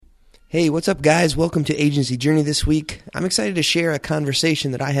Hey, what's up, guys? Welcome to Agency Journey this week. I'm excited to share a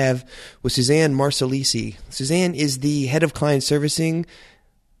conversation that I have with Suzanne Marsalisi. Suzanne is the head of client servicing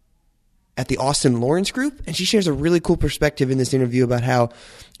at the Austin Lawrence Group, and she shares a really cool perspective in this interview about how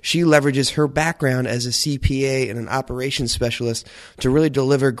she leverages her background as a CPA and an operations specialist to really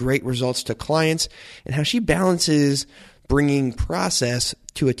deliver great results to clients, and how she balances bringing process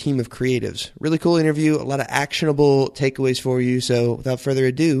to a team of creatives. Really cool interview, a lot of actionable takeaways for you. So without further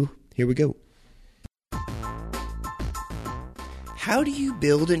ado, here we go. How do you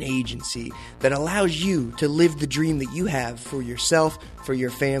build an agency that allows you to live the dream that you have for yourself, for your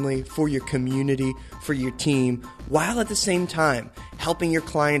family, for your community, for your team, while at the same time helping your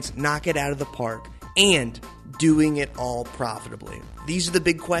clients knock it out of the park and doing it all profitably? These are the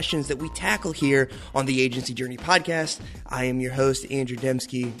big questions that we tackle here on the Agency Journey podcast. I am your host, Andrew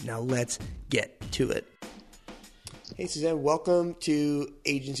Dembski. Now let's get to it. Hey, Suzanne, welcome to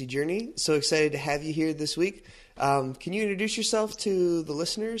Agency Journey. So excited to have you here this week. Can you introduce yourself to the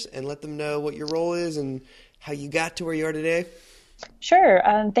listeners and let them know what your role is and how you got to where you are today? Sure.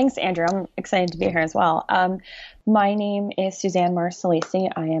 Thanks, Andrew. I'm excited to be here as well. My name is Suzanne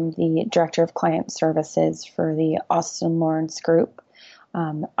Marsalisi. I am the Director of Client Services for the Austin Lawrence Group.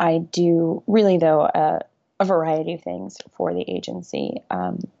 I do really, though, a variety of things for the agency.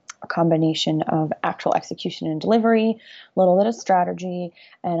 A combination of actual execution and delivery, a little bit of strategy,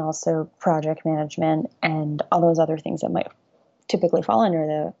 and also project management and all those other things that might typically fall under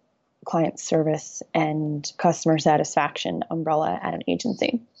the client service and customer satisfaction umbrella at an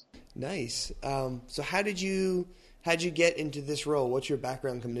agency. Nice. So how'd you get into this role? What's your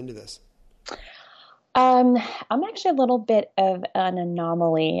background coming into this? I'm actually a little bit of an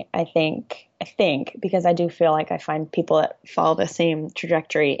anomaly, I think, because I do feel like I find people that follow the same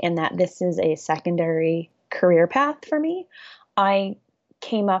trajectory in that this is a secondary career path for me. I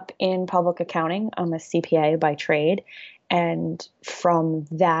came up in public accounting. I'm a CPA by trade. And from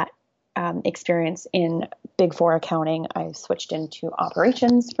that experience in Big Four accounting, I switched into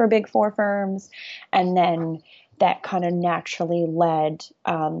operations for Big Four firms. And then that kind of naturally led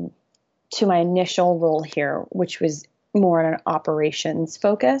to my initial role here, which was more on an operations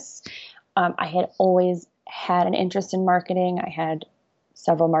focus. I had always had an interest in marketing. I had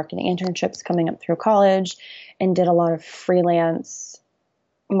several marketing internships coming up through college and did a lot of freelance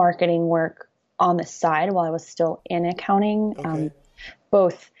marketing work on the side while I was still in accounting,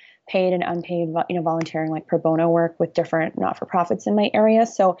 both paid and unpaid, volunteering, like pro bono work with different not-for-profits in my area.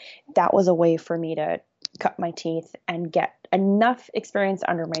 So that was a way for me to cut my teeth and get enough experience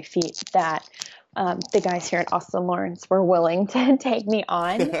under my feet that the guys here at Austin Lawrence were willing to take me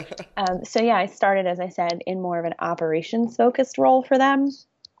on. I started, as I said, in more of an operations focused role for them.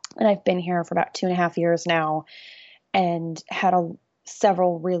 And I've been here for about 2.5 years now and had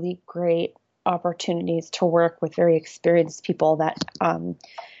several really great opportunities to work with very experienced people that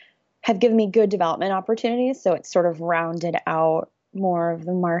have given me good development opportunities. So it's sort of rounded out more of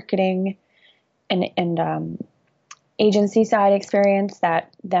the marketing and agency side experience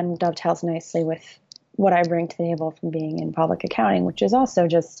that then dovetails nicely with what I bring to the table from being in public accounting, which is also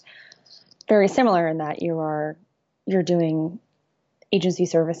just very similar in that you're doing agency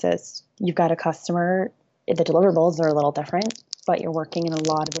services. You've got a customer. The deliverables are a little different, but you're working in a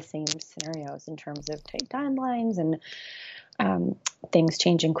lot of the same scenarios in terms of tight timelines and things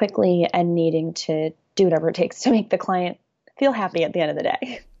changing quickly and needing to do whatever it takes to make the client feel happy at the end of the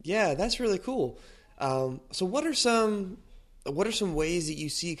day. Yeah, that's really cool. So what are some ways that you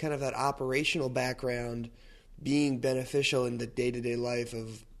see kind of that operational background being beneficial in the day-to-day life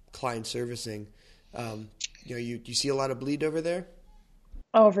of client servicing? You see a lot of bleed over there?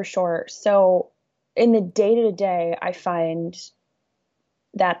 Oh, for sure. So in the day-to-day, I find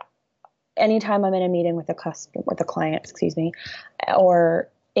that anytime I'm in a meeting with a client, or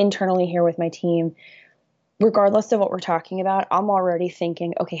internally here with my team, regardless of what we're talking about, I'm already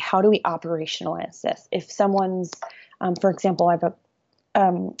thinking, okay, how do we operationalize this? If someone's, for example, I have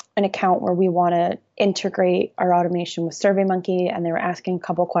an account where we want to integrate our automation with SurveyMonkey, and they were asking a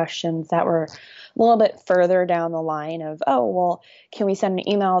couple questions that were a little bit further down the line of, oh, well, can we send an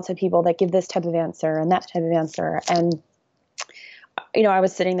email to people that give this type of answer and that type of answer? And, I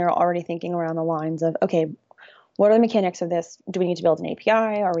was sitting there already thinking around the lines of, okay, what are the mechanics of this? Do we need to build an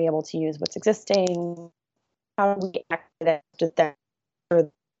API? Are we able to use what's existing? How do we activate that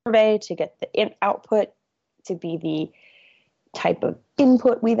survey to get the output to be the type of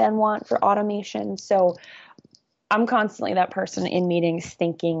input we then want for automation? So I'm constantly that person in meetings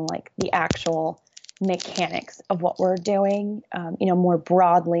thinking like the actual mechanics of what we're doing. More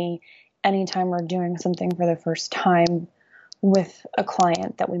broadly, anytime we're doing something for the first time, with a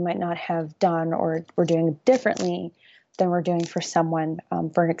client that we might not have done or we're doing differently than we're doing for someone.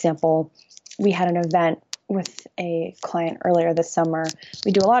 For example, we had an event with a client earlier this summer.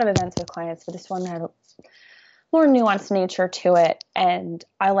 We do a lot of events with clients, but this one had a more nuanced nature to it. And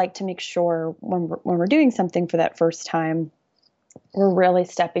I like to make sure when we're doing something for that first time, we're really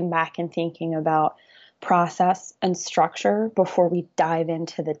stepping back and thinking about process and structure before we dive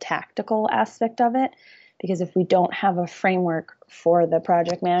into the tactical aspect of it. Because if we don't have a framework for the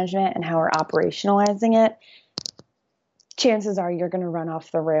project management and how we're operationalizing it, chances are you're going to run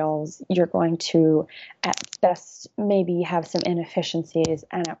off the rails. You're going to, at best, maybe have some inefficiencies,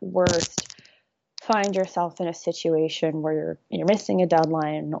 and at worst, find yourself in a situation where you're missing a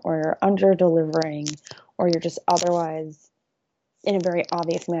deadline, or you're under delivering, or you're just otherwise, in a very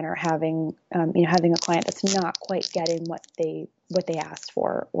obvious manner, having a client that's not quite getting what they asked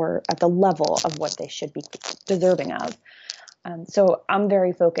for, or at the level of what they should be deserving of. So I'm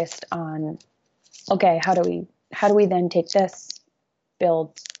very focused on, okay, how do we then take this,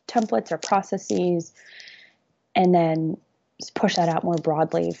 build templates or processes, and then push that out more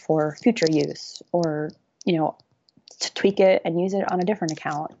broadly for future use, or, to tweak it and use it on a different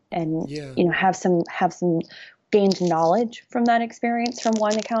account, and, have some gained knowledge from that experience from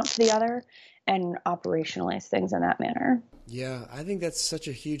one account to the other, and operationalize things in that manner. Yeah, I think that's such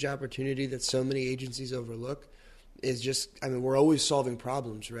a huge opportunity that so many agencies overlook. Is just, we're always solving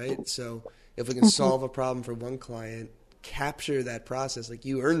problems, right? So if we can solve a problem for one client, capture that process, like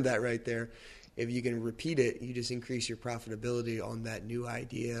you earned that right there. If you can repeat it, you just increase your profitability on that new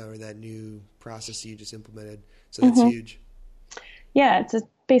idea or that new process you just implemented. So that's huge. Yeah, it's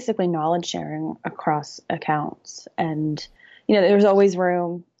basically knowledge sharing across accounts. And, there's always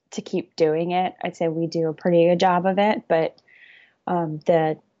room to keep doing it. I'd say we do a pretty good job of it, but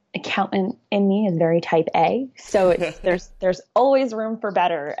the accountant in me is very type A. So there's always room for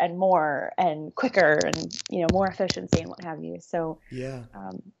better and more and quicker and, more efficiency and what have you. So yeah,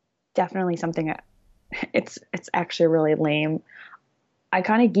 definitely something it's actually really lame. I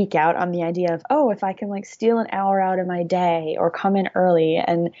kind of geek out on the idea of, if I can steal an hour out of my day or come in early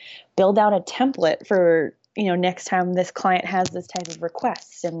and build out a template for, next time this client has this type of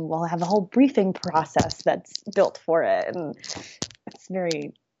request, and we'll have a whole briefing process that's built for it. And it's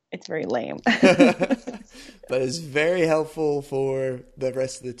very lame. But it's very helpful for the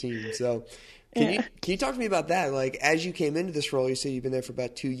rest of the team. So can you talk to me about that? Like, as you came into this role, you say you've been there for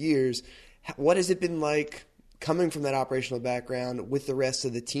about 2 years. What has it been like coming from that operational background with the rest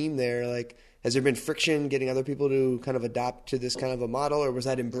of the team there? Like, has there been friction getting other people to kind of adopt to this kind of a model, or was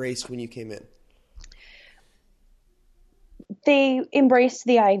that embraced when you came in? They embraced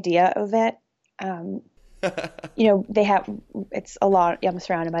the idea of it. It's a lot, I'm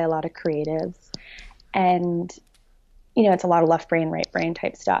surrounded by a lot of creatives, and, it's a lot of left brain, right brain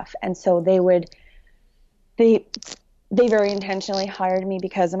type stuff. And so they very intentionally hired me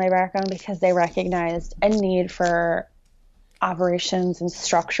because of my background, because they recognized a need for operations and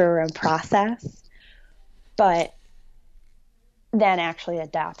structure and process. But then actually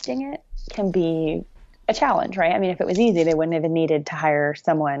adapting it can be a challenge, right? If it was easy, they wouldn't have needed to hire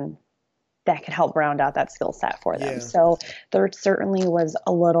someone that could help round out that skill set for them. Yeah. So there certainly was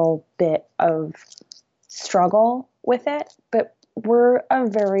a little bit of struggle with it, but we're a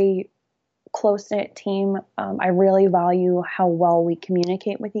very close-knit team. I really value how well we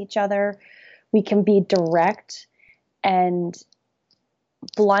communicate with each other. We can be direct and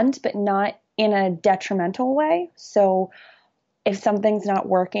blunt, but not in a detrimental way. So if something's not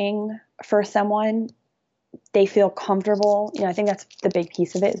working for someone, they feel comfortable. I think that's the big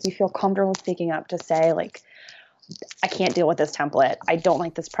piece of it, is you feel comfortable speaking up to say, I can't deal with this template. I don't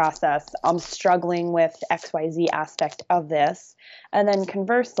like this process. I'm struggling with XYZ aspect of this. And then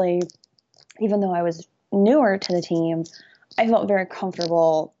conversely, even though I was newer to the team, I felt very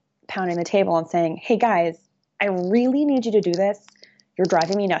comfortable pounding the table and saying, hey guys, I really need you to do this. You're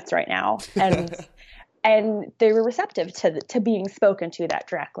driving me nuts right now. And and they were receptive to being spoken to that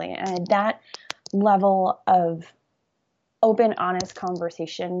directly. And that level of open, honest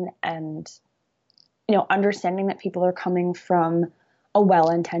conversation and, understanding that people are coming from a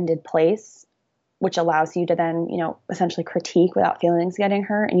well-intended place, which allows you to then, essentially critique without feelings getting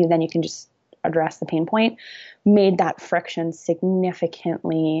hurt, and you can just address the pain point, made that friction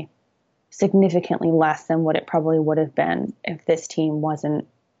significantly less than what it probably would have been if this team wasn't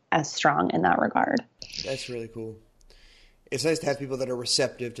as strong in that regard. That's really cool. It's nice to have people that are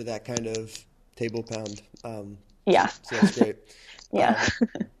receptive to that kind of table pound. Yeah. So that's great. Yeah.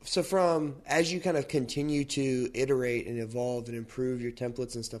 So as you kind of continue to iterate and evolve and improve your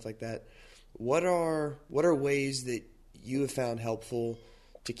templates and stuff like that, what are ways that you have found helpful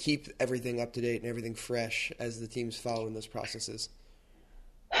to keep everything up to date and everything fresh as the team's following those processes?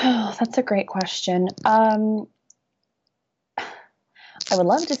 Oh, that's a great question. I would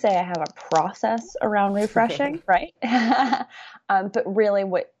love to say I have a process around refreshing, right? But really,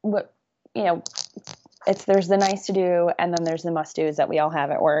 what you know, it's there's the nice to do, and then there's the must do's that we all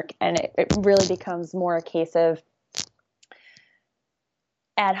have at work, and it really becomes more a case of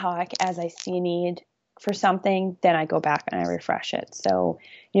ad hoc as I see a need for something, then I go back and I refresh it. So,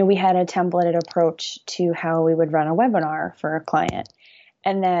 we had a templated approach to how we would run a webinar for a client,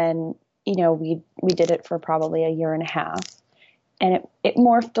 and then we did it for probably a year and a half, and it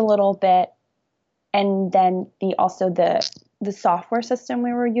morphed a little bit, and then the software system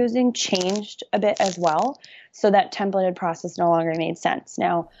we were using changed a bit as well, so that templated process no longer made sense.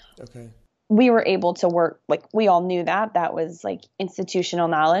 Now, Okay. we were able to work, like, we all knew that was like institutional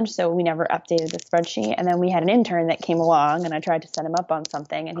knowledge, so we never updated the spreadsheet. And then we had an intern that came along, and I tried to set him up on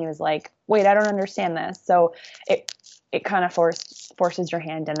something, and he was like, wait, I don't understand this. So it kind of forces your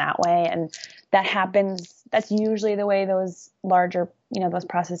hand in that way, and that happens. That's usually the way those larger, those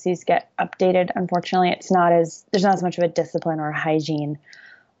processes get updated. Unfortunately, there's not as much of a discipline or hygiene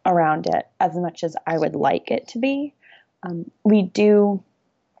around it as much as I would like it to be. We do,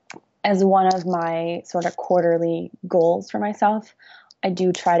 as one of my sort of quarterly goals for myself, I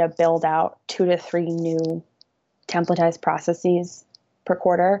do try to build out 2 to 3 new templatized processes per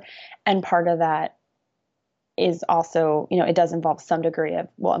quarter. And part of that is also, it does involve some degree of,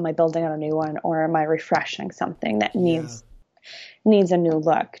 well, am I building out a new one, or am I refreshing something that needs a new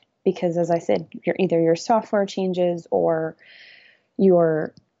look? Because, as I said, either your software changes, or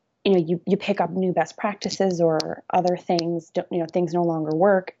you pick up new best practices, or other things, things no longer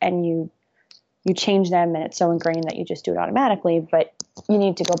work, and you change them, and it's so ingrained that you just do it automatically. But you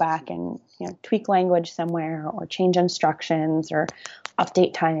need to go back and, tweak language somewhere, or change instructions, or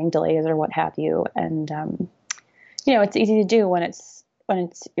update timing delays, or what have you. And, it's easy to do when it's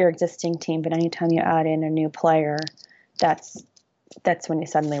your existing team, but anytime you add in a new player, that's when you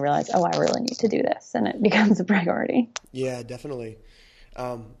suddenly realize, oh, I really need to do this, and it becomes a priority. Yeah, definitely.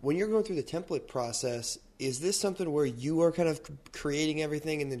 When you're going through the template process, is this something where you are kind of creating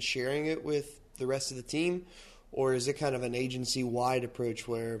everything and then sharing it with the rest of the team? Or is it kind of an agency-wide approach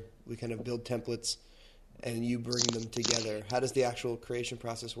where we kind of build templates and you bring them together? How does the actual creation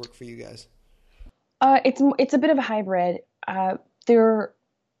process work for you guys? It's a bit of a hybrid.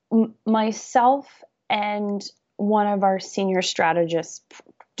 Myself and one of our senior strategists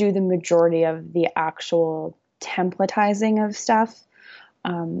do the majority of the actual templatizing of stuff.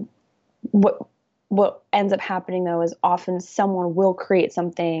 What ends up happening, though, is often someone will create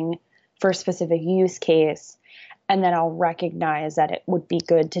something for a specific use case, and then I'll recognize that it would be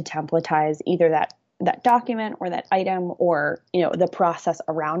good to templatize either that document, or that item, or the process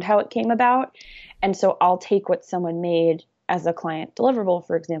around how it came about. And so I'll take what someone made as a client deliverable,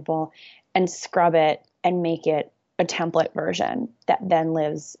 for example, and scrub it and make it a template version that then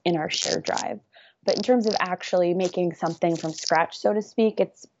lives in our shared drive. But in terms of actually making something from scratch, so to speak,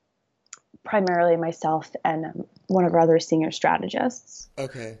 it's primarily myself and one of our other senior strategists.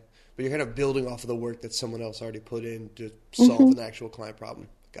 Okay. But you're kind of building off of the work that someone else already put in to solve an actual client problem.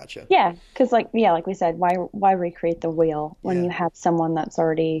 Gotcha. Yeah, because like we said, why recreate the wheel when you have someone that's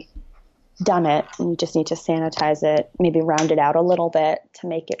already done it, and you just need to sanitize it, maybe round it out a little bit to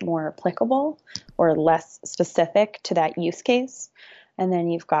make it more applicable or less specific to that use case, and then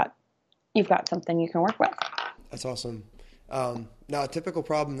you've got something you can work with. That's awesome. Now, a typical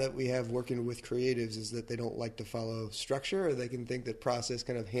problem that we have working with creatives is that they don't like to follow structure, or they can think that process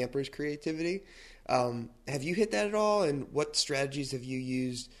kind of hampers creativity. Have you hit that at all? And what strategies have you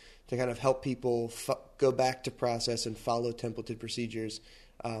used to kind of help people go back to process and follow templated procedures,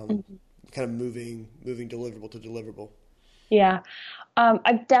 kind of moving deliverable to deliverable? Yeah,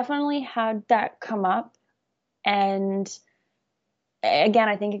 I've definitely had that come up. And again,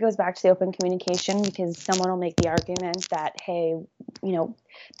 I think it goes back to the open communication, because someone will make the argument that, hey,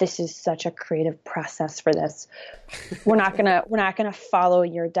 this is such a creative process for this. We're not gonna follow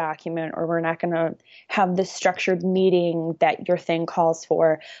your document, or we're not gonna have this structured meeting that your thing calls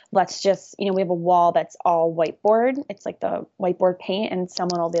for. Let's just, we have a wall that's all whiteboard. It's like the whiteboard paint, and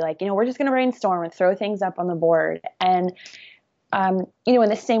someone will be like, we're just gonna brainstorm and throw things up on the board. And in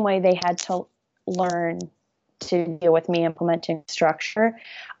the same way they had to learn to deal with me implementing structure,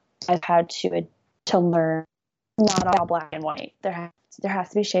 I've had to learn not all black and white. There has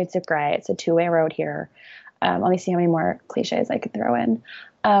to be shades of gray. It's a two-way road here. Let me see how many more cliches I could throw in.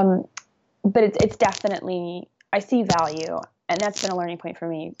 But it's definitely, I see value, and that's been a learning point for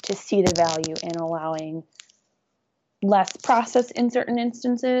me, to see the value in allowing less process in certain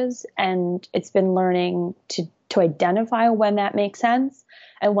instances, and it's been learning to identify when that makes sense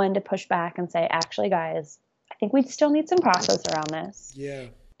and when to push back and say, actually, guys, I think we still need some process around this. Yeah.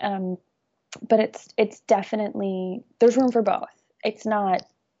 But it's definitely, there's room for both. It's not,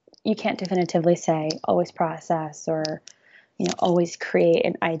 you can't definitively say always process or, always create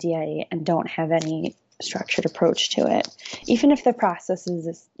an idea and don't have any structured approach to it. Even if the process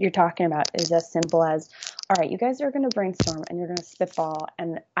you're talking about is as simple as, all right, you guys are going to brainstorm and you're going to spitball,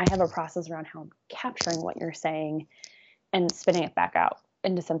 and I have a process around how I'm capturing what you're saying and spitting it back out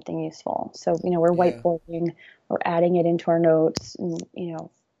into something useful. So, we're whiteboarding, we're adding it into our notes, and,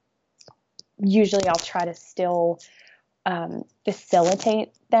 usually I'll try to still facilitate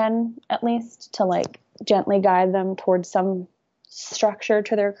then, at least, to like gently guide them towards some structure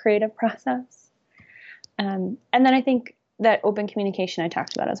to their creative process. And then I think that open communication I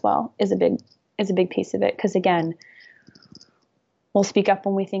talked about as well is a big piece of it, because again, we'll speak up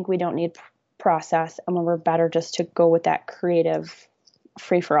when we think we don't need process, and when we're better just to go with that creative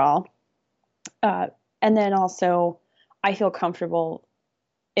free for all. And then also, I feel comfortable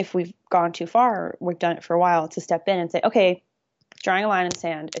if we've gone too far, we've done it for a while, to step in and say, okay, drawing a line in the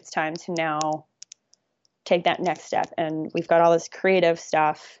sand, it's time to now take that next step. And we've got all this creative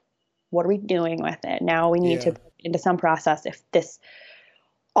stuff. What are we doing with it? Now we need to put into some process. If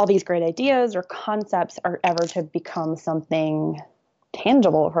all these great ideas or concepts are ever to become something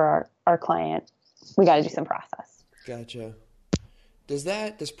tangible for our client, we got to do some process. Gotcha.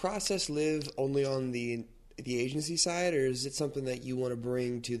 Does process live only on the agency side, or is it something that you want to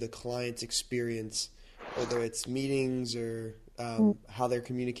bring to the client's experience, whether it's meetings or how they're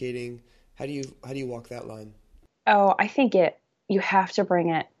communicating? How do you walk that line? Oh, I think you have to bring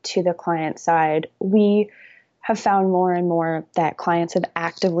it to the client side. We have found more and more that clients have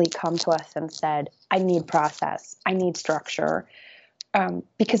actively come to us and said, I need process, I need structure,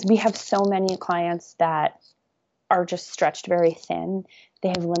 because we have so many clients that are just stretched very thin. They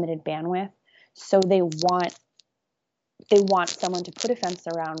have limited bandwidth. So they want someone to put a fence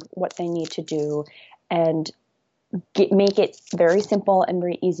around what they need to do and make it very simple and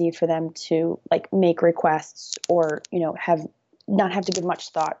very easy for them to like make requests, or not have to give much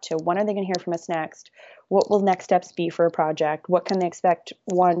thought to when are they going to hear from us next, what will next steps be for a project, what can they expect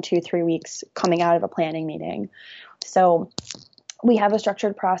 1, 2, 3 weeks coming out of a planning meeting. So we have a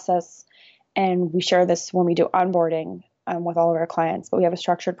structured process, and we share this when we do onboarding with all of our clients, but we have a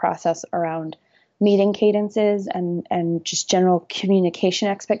structured process around meeting cadences and just general communication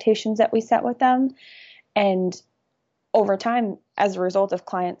expectations that we set with them. And over time, as a result of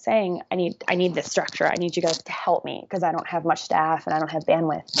clients saying, I need this structure, I need you guys to help me because I don't have much staff and I don't have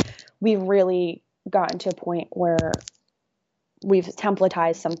bandwidth, we've really gotten to a point where we've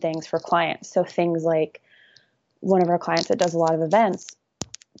templatized some things for clients. So things like one of our clients that does a lot of events,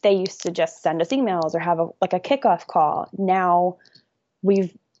 they used to just send us emails or have a kickoff call. Now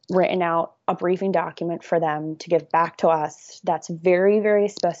we've written out a briefing document for them to give back to us that's very, very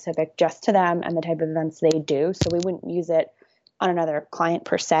specific just to them and the type of events they do. So we wouldn't use it on another client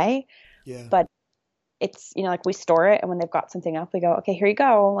per se. Yeah. But it's, we store it, and when they've got something up, we go, okay, here you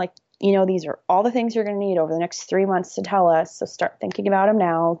go. These are all the things you're going to need over the next 3 months to tell us. So start thinking about them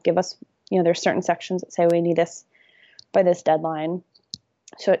now. Give us, there's certain sections that say we need this by this deadline.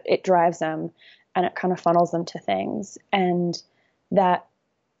 So it drives them, and it kind of funnels them to things. And that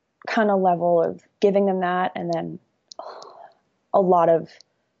kind of level of giving them that, and then a lot of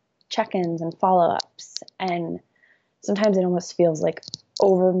check-ins and follow-ups. And sometimes it almost feels like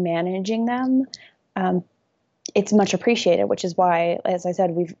over managing them. It's much appreciated, which is why, as I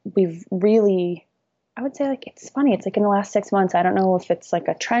said, we've really, I would say, it's funny. It's in the last 6 months, I don't know if it's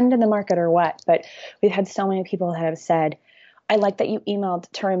a trend in the market or what, but we've had so many people that have said, I like that you emailed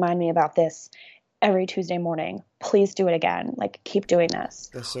to remind me about this every Tuesday morning. Please do it again. Keep doing this.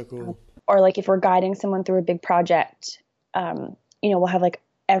 That's so cool. Or if we're guiding someone through a big project, we'll have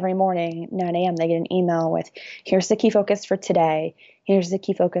every morning, 9 a.m., they get an email with, here's the key focus for today. Here's the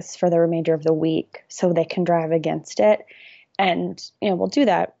key focus for the remainder of the week, so they can drive against it. And, we'll do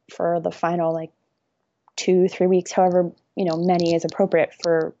that for the final 2-3 weeks, however, many is appropriate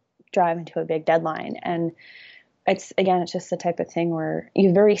for driving to a big deadline. And it's just the type of thing where you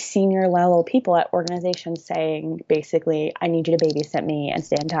have very senior level people at organizations saying, basically, I need you to babysit me and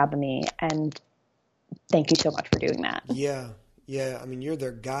stay on top of me. And thank you so much for doing that. Yeah. Yeah. I mean, you're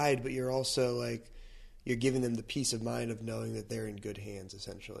their guide, but you're also you're giving them the peace of mind of knowing that they're in good hands,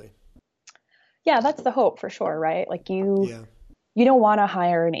 essentially. Yeah, that's the hope for sure, right? You don't want to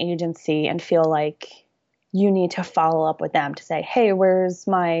hire an agency and feel like you need to follow up with them to say, hey, where's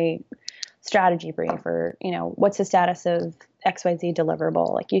my strategy brief or, what's the status of XYZ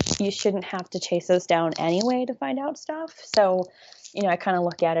deliverable? Like you shouldn't have to chase those down anyway to find out stuff. So, I kind of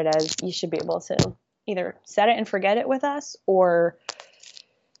look at it as you should be able to either set it and forget it with us or,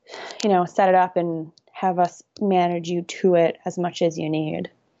 set it up and have us manage you to it as much as you need.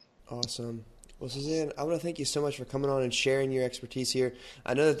 Awesome. Well, Suzanne, I want to thank you so much for coming on and sharing your expertise here.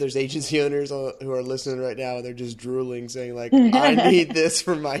 I know that there's agency owners who are listening right now, and they're just drooling, saying, like, I need this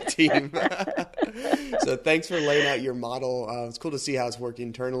for my team. So thanks for laying out your model. It's cool to see how it's worked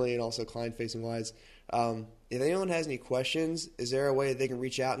internally and also client-facing wise. If anyone has any questions, is there a way that they can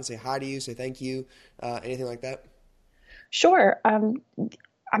reach out and say hi to you, say thank you, anything like that? Sure. I'm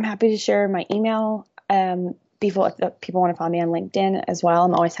happy to share my email. People want to follow me on LinkedIn as well.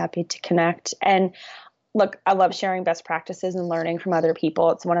 I'm always happy to connect. And look, I love sharing best practices and learning from other people.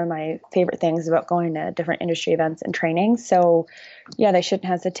 It's one of my favorite things about going to different industry events and trainings. So yeah, they shouldn't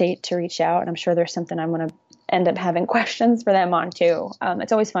hesitate to reach out. And I'm sure there's something I'm going to end up having questions for them on too.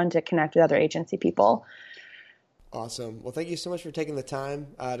 It's always fun to connect with other agency people. Awesome. Well, thank you so much for taking the time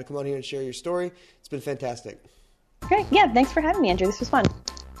to come on here and share your story. It's been fantastic. Great. Yeah. Thanks for having me, Andrew. This was fun.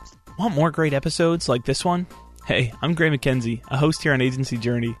 Want more great episodes like this one? Hey, I'm Gray McKenzie, a host here on Agency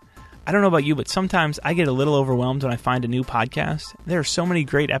Journey. I don't know about you, but sometimes I get a little overwhelmed when I find a new podcast. There are so many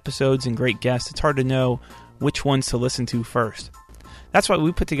great episodes and great guests, it's hard to know which ones to listen to first. That's why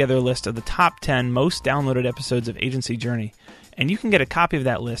we put together a list of the top 10 most downloaded episodes of Agency Journey. And you can get a copy of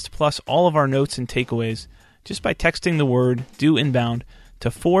that list, plus all of our notes and takeaways, just by texting the word Do Inbound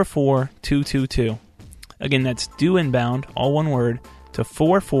to 44222. Again, that's Do Inbound, all one word, to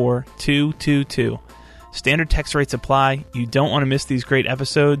 44222. Standard text rates apply. You don't want to miss these great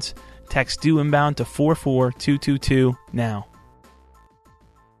episodes. Text Do Inbound to 44222 now.